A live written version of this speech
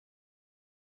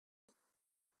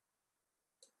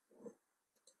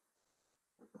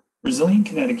Resilient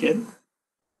Connecticut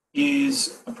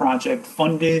is a project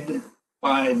funded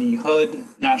by the HUD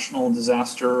National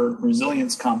Disaster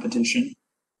Resilience Competition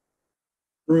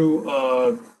through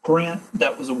a grant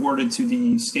that was awarded to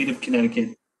the state of Connecticut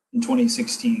in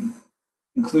 2016.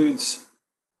 Includes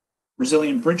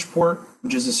Resilient Bridgeport,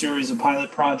 which is a series of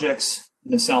pilot projects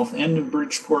in the south end of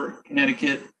Bridgeport,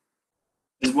 Connecticut,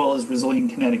 as well as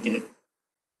Resilient Connecticut,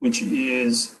 which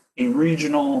is a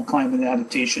regional climate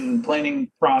adaptation planning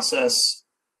process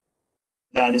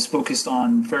that is focused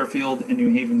on Fairfield and New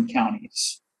Haven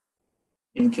counties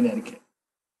in Connecticut.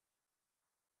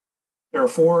 There are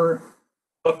 4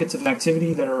 buckets of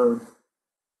activity that are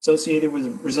associated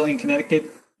with Resilient Connecticut.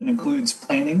 It includes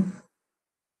planning.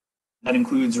 That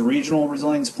includes regional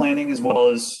resilience planning, as well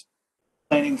as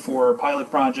planning for pilot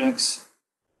projects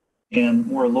and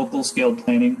more local scale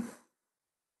planning.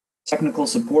 Technical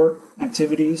support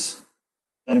activities.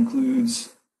 That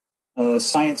includes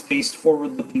science-based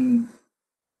forward-looking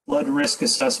flood risk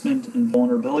assessment and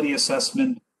vulnerability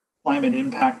assessment, climate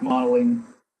impact modeling,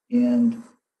 and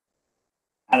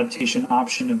adaptation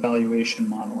option evaluation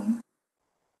modeling.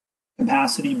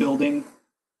 Capacity building.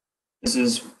 This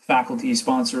is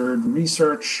faculty-sponsored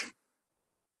research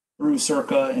through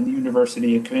CIRCA and the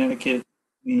University of Connecticut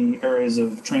in the areas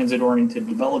of transit-oriented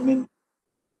development,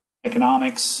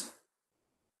 economics,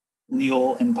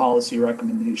 legal and policy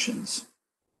recommendations,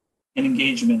 and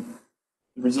engagement.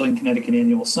 The Resilient Connecticut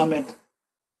Annual Summit,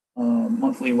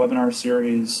 monthly webinar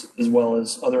series, as well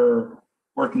as other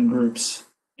working groups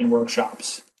and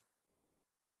workshops.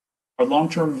 Our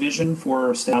long-term vision for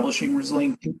establishing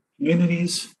resilient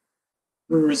communities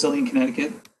through Resilient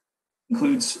Connecticut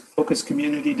includes focused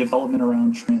community development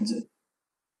around transit.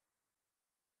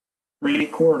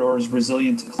 Create corridors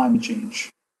resilient to climate change,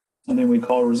 something we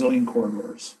call resilient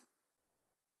corridors.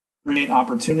 Create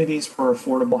opportunities for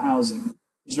affordable housing,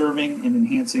 preserving and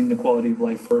enhancing the quality of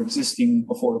life for existing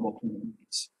affordable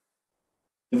communities.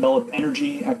 Develop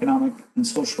energy, economic, and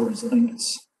social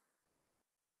resilience.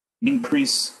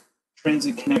 Increase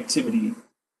transit connectivity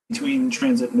between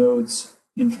transit nodes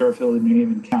in Fairfield and New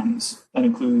Haven counties. That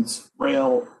includes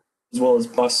rail, as well as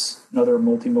bus and other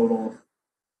multimodal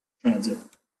transit.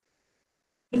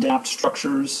 Adapt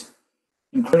structures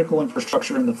and critical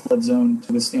infrastructure in the flood zone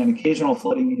to withstand occasional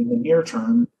flooding in the near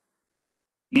term,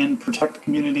 and protect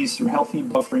communities through healthy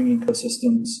buffering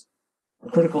ecosystems. Our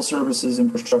critical services,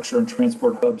 infrastructure, and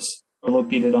transport hubs are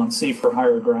located on safer,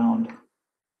 higher ground,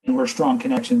 and where strong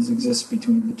connections exist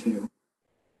between the two.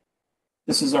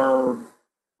 This is our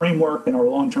framework and our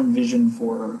long-term vision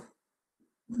for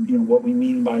what we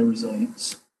mean by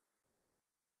resilience.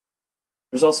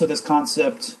 There's also this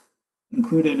concept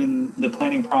included in the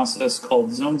planning process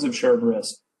called zones of shared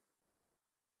risk.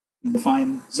 We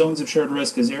define zones of shared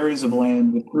risk as areas of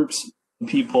land with groups of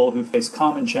people who face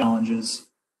common challenges.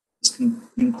 This can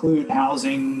include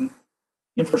housing,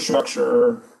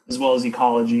 infrastructure, as well as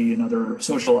ecology and other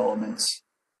social elements.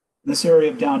 In this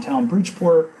area of downtown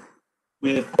Bridgeport,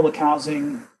 with public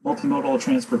housing, multimodal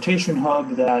transportation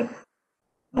hub that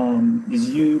is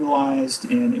utilized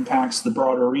and impacts the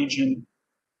broader region.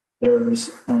 There's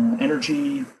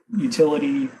energy,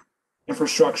 utility,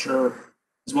 infrastructure,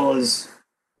 as well as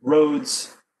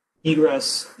roads,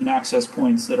 egress, and access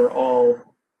points that are all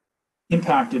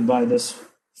impacted by this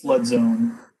flood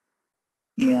zone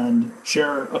and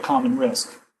share a common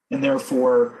risk, and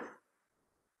therefore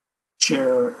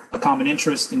share a common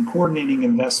interest in coordinating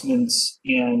investments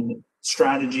and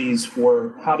strategies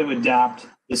for how to adapt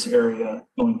this area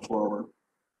going forward.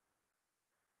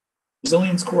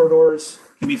 Resilience corridors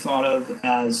can be thought of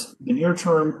as the near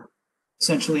term,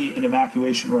 essentially an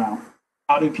evacuation route.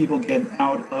 How do people get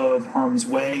out of harm's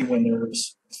way when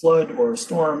there's a flood or a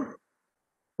storm?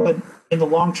 But in the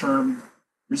long term,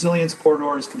 resilience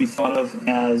corridors can be thought of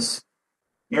as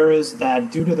areas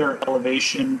that, due to their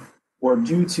elevation or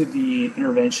due to the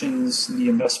interventions, the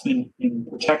investment in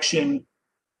protection,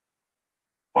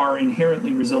 are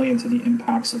inherently resilient to the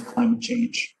impacts of climate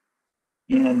change.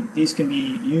 And these can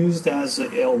be used as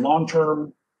a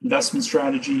long-term investment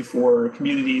strategy for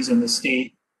communities in the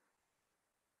state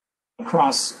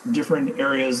across different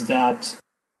areas that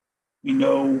we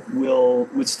know will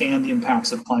withstand the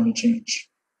impacts of climate change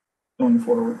going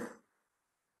forward.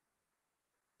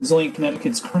 Resilient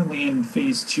Connecticut is currently in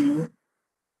phase 2,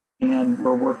 and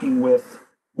we're working with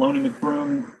Loney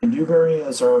McBroom and Dewberry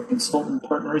as our consultant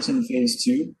partners in phase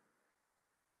 2.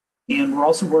 And we're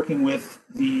also working with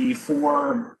the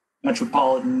 4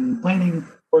 metropolitan planning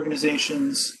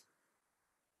organizations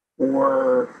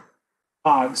or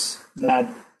COGs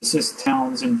that assist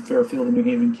towns in Fairfield and New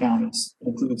Haven counties. It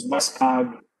includes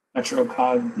WestCOG, Metro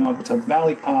COG, Naugatuck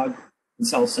Valley COG, and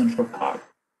South Central COG.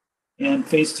 And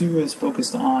phase 2 is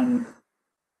focused on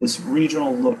this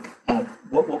regional look at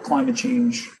what will climate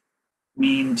change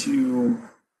mean to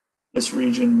this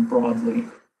region broadly.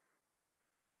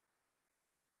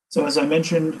 So as I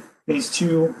mentioned, phase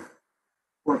 2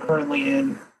 we're currently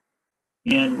in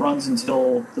and runs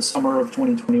until the summer of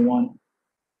 2021,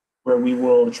 where we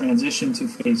will transition to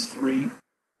phase 3.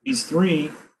 Phase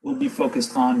 3 will be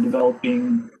focused on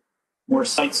developing more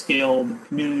site-scaled,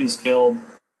 community-scaled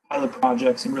pilot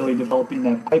projects and really developing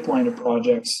that pipeline of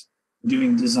projects,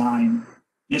 doing design,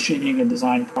 initiating a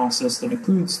design process that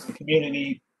includes the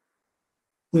community,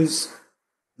 includes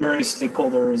various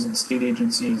stakeholders and state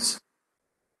agencies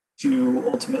to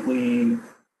ultimately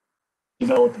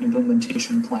develop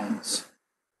implementation plans.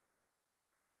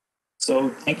 So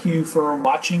thank you for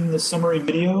watching this summary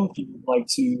video. If you would like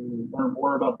to learn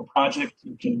more about the project,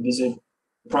 you can visit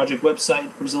the project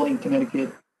website,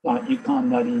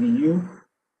 resilientconnecticut.uconn.edu.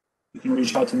 You can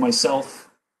reach out to myself,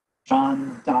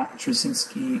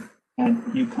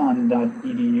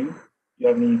 john.truscinski@uconn.edu. If you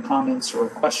have any comments or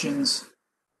questions.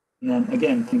 And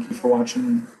again, thank you for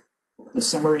watching the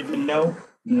summary video,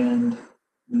 and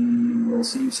we will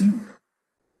see you soon.